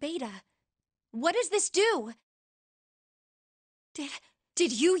 Soparil beta. What does this do?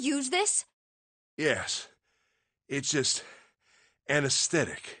 Did you use this? Yes. It's just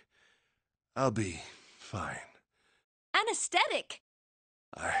anesthetic. I'll be fine. Anesthetic?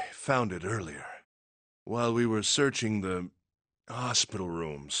 I found it earlier, while we were searching the hospital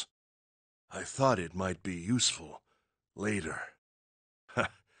rooms. I thought it might be useful later.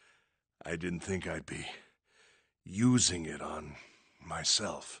 I didn't think I'd be using it on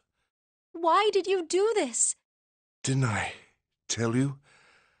myself. Why did you do this? Didn't I tell you?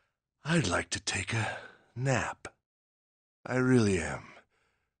 I'd like to take a nap. I really am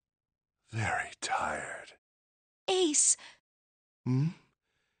very tired. Ace.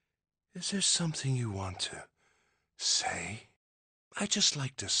 Is there something you want to say? I just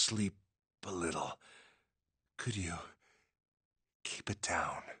like to sleep a little. Could you keep it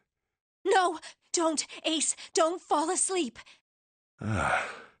down? No, don't, Ace. Don't fall asleep.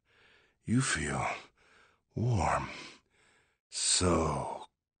 You feel warm. So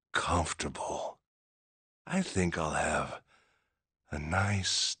comfortable. I think I'll have a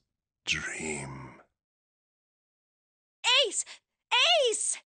nice dream. Ace!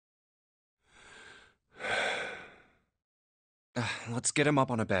 Ace! Let's get him up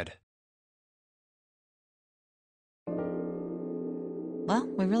on a bed. Well,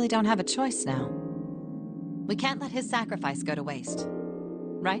 we really don't have a choice now. We can't let his sacrifice go to waste.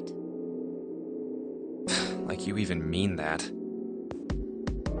 Right? Like you even mean that.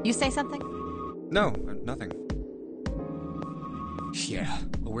 You say something? No, nothing. Yeah,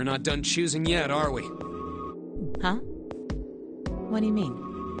 but we're not done choosing yet, are we? Huh? What do you mean?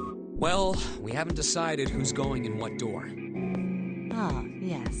 Well, we haven't decided who's going in what door. Ah,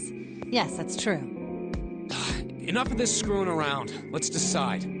 yes. Yes, that's true. Enough of this screwing around. Let's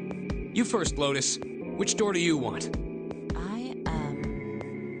decide. You first, Lotus. Which door do you want?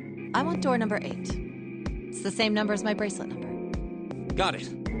 I want door number 8. It's the same number as my bracelet number. Got it.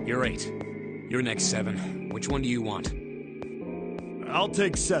 You're 8. You're next, 7. Which one do you want? I'll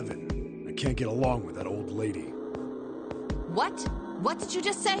take 7. I can't get along with that old lady. What? What did you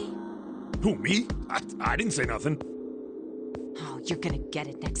just say? Who, me? I didn't say nothing. Oh, you're gonna get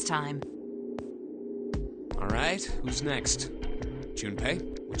it next time. All right, who's next? Junpei,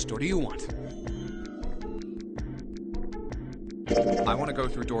 which door do you want? I want to go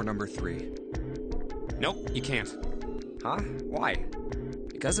through door number 3. Nope, you can't. Huh? Why?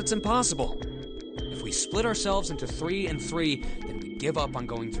 Because it's impossible. If we split ourselves into 3 and 3, then we give up on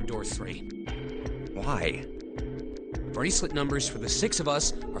going through door 3. Why? Bracelet numbers for the 6 of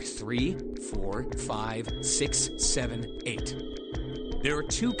us are 3, 4, 5, 6, 7, 8. There are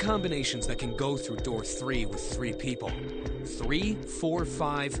 2 combinations that can go through door 3 with 3 people. 3, 4,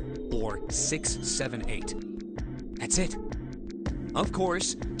 5, or 6, 7, 8. That's it. Of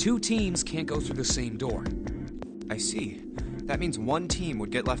course, 2 teams can't go through the same door. I see. That means one team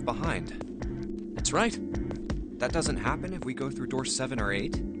would get left behind. That's right. That doesn't happen if we go through door 7 or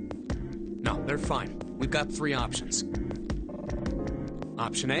 8? No, they're fine. We've got 3 options.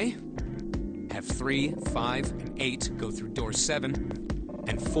 Option A, have 3, 5, and 8 go through door 7,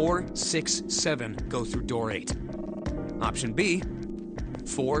 and 4, 6, 7 go through door 8. Option B,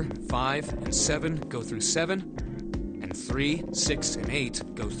 4, 5, and 7 go through 7, and 3, 6, and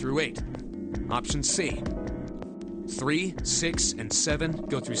 8 go through 8. Option C, 3, 6, and 7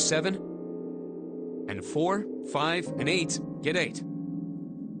 go through 7, and 4, 5, and 8 get 8.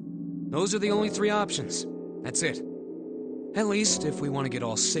 Those are the only 3 options. That's it. At least if we want to get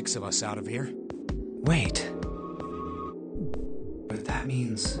all 6 of us out of here. Wait. But that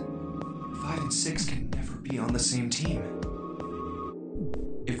means 5 and 6 can never be on the same team.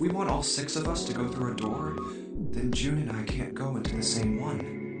 If we want all 6 of us to go through a door, then June and I can't go into the same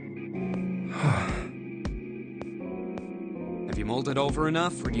one. Have you mulled it over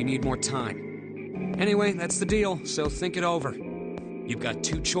enough, or do you need more time? Anyway, that's the deal, so think it over. You've got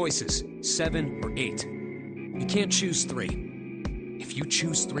 2 choices, 7 or 8. You can't choose 3. If you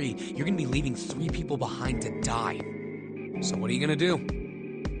choose 3, you're gonna be leaving 3 people behind to die. So what are you gonna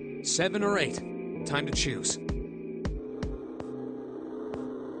do? 7 or 8? Time to choose.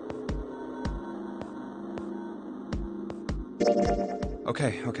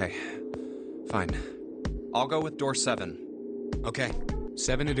 Okay. Fine. I'll go with door 7. Okay,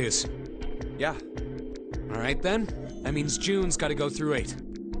 7 it is. Yeah. All right then. That means June's gotta go through 8.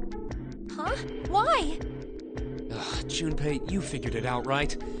 Huh? Why? Ugh, Junpei, you figured it out,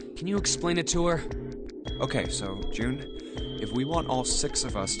 right? Can you explain it to her? Okay, so, June, if we want all 6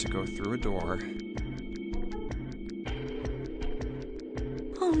 of us to go through a door...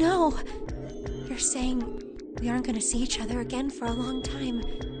 Oh no. You're saying we aren't gonna see each other again for a long time.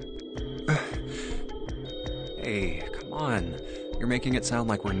 Hey, come on. You're making it sound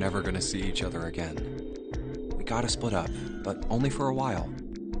like we're never gonna see each other again. We gotta split up, but only for a while.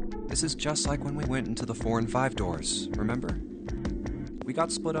 This is just like when we went into the 4 and 5 doors, remember? We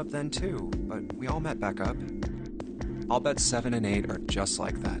got split up then too, but we all met back up. I'll bet 7 and 8 are just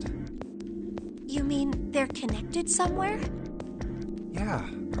like that. You mean they're connected somewhere? Yeah,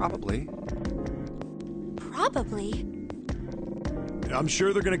 probably. Probably. I'm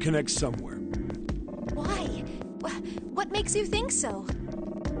sure they're gonna connect somewhere. Why? What makes you think so?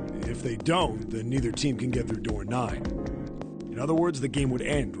 If they don't, then neither team can get through door 9. In other words, the game would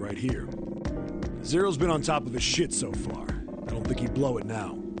end right here. Zero's been on top of his shit so far. I don't think he'd blow it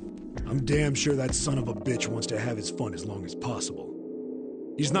now. I'm damn sure that son of a bitch wants to have his fun as long as possible.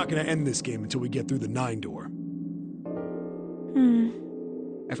 He's not gonna end this game until we get through the 9 door.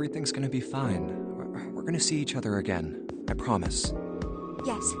 Everything's gonna be fine. We're gonna see each other again. I promise.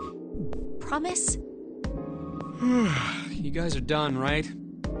 Yes. Promise? You guys are done, right?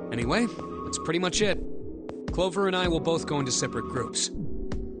 Anyway, that's pretty much it. Clover and I will both go into separate groups.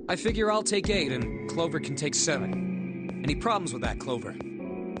 I figure I'll take 8 and Clover can take 7. Any problems with that, Clover?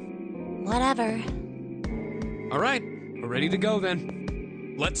 Whatever. All right, we're ready to go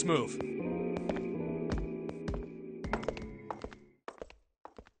then. Let's move.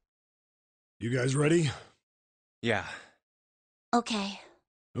 You guys ready? Yeah. Okay.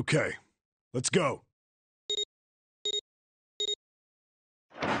 Okay. Let's go.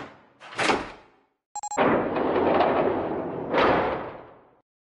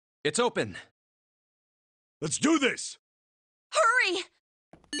 It's open. Let's do this! Hurry!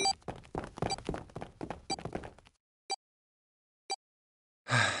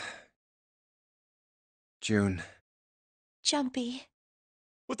 June. Jumpy.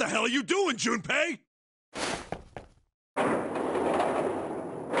 What the hell are you doing, Junpei?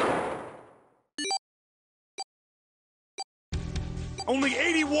 Only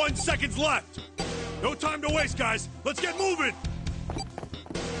 81 seconds left! No time to waste, guys! Let's get moving!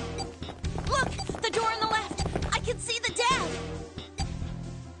 Look! The door on the left! I can see the dad!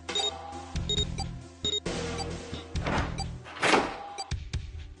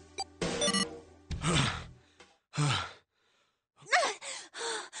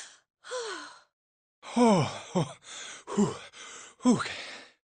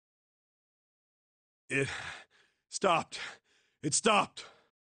 It stopped. It stopped.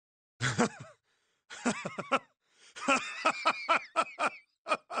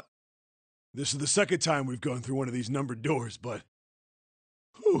 This is the second time we've gone through one of these numbered doors, but...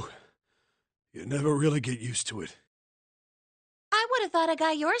 Whew, you never really get used to it. I would have thought a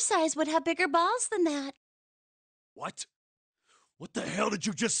guy your size would have bigger balls than that. What? What the hell did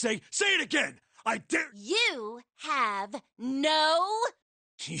you just say? Say it again! I dare... You have no...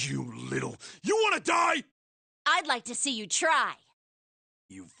 You little... You want to die? I'd like to see you try.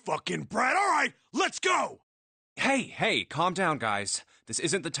 You fucking brat. All right, let's go! Hey, calm down, guys. This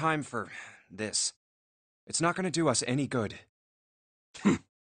isn't the time for this. It's not gonna do us any good.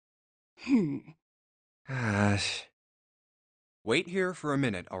 Wait here for a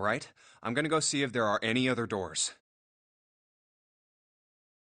minute, all right? I'm gonna go see if there are any other doors.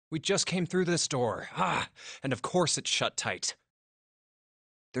 We just came through this door. And of course it's shut tight.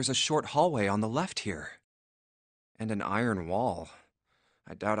 There's a short hallway on the left here. And an iron wall.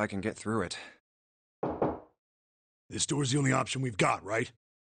 I doubt I can get through it. This door's the only option we've got, right?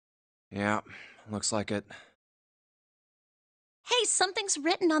 Yeah, looks like it. Hey, something's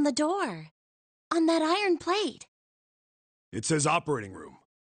written on the door. On that iron plate. It says operating room.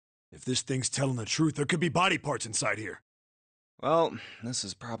 If this thing's telling the truth, there could be body parts inside here. Well, this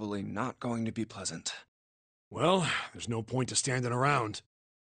is probably not going to be pleasant. Well, there's no point to standing around.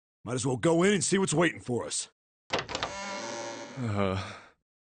 Might as well go in and see what's waiting for us.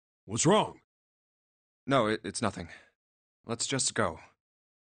 What's wrong? No, it's nothing. Let's just go.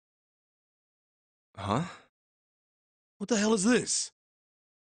 Huh? What the hell is this?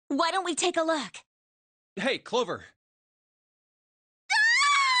 Why don't we take a look? Hey, Clover!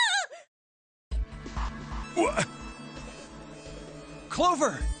 What?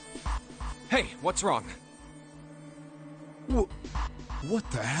 Clover! Hey, what's wrong? What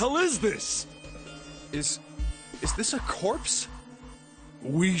the hell is this? Is this a corpse?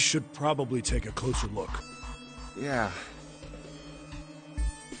 We should probably take a closer look. Yeah.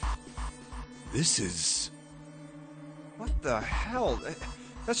 This is... What the hell?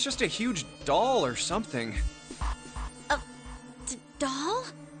 That's just a huge doll or something. A doll?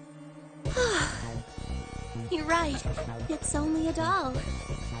 You're right. It's only a doll.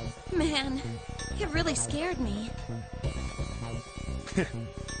 Man, it really scared me.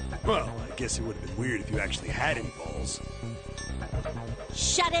 Well, I guess it would have been weird if you actually had any balls.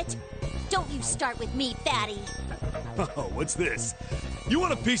 Shut it! Don't you start with me, fatty. Oh, what's this? You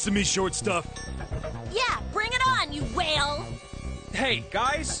want a piece of me, short stuff? Yeah, bring it on, you whale! Hey,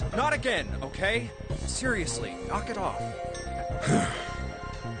 guys, not again, okay? Seriously, knock it off.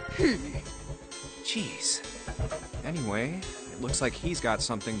 Jeez. Anyway, it looks like he's got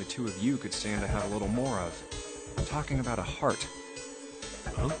something the two of you could stand to have a little more of. I'm talking about a heart.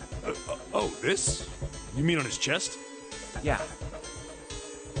 Huh? Oh, this? You mean on his chest? Yeah.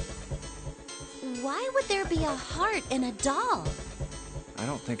 Why would there be a heart in a doll? I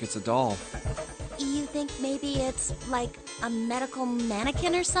don't think it's a doll. You think maybe it's like a medical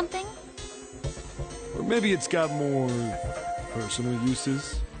mannequin or something? Or maybe it's got more personal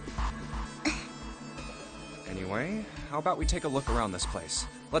uses? Anyway, how about we take a look around this place?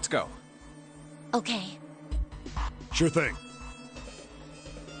 Let's go. Okay. Sure thing.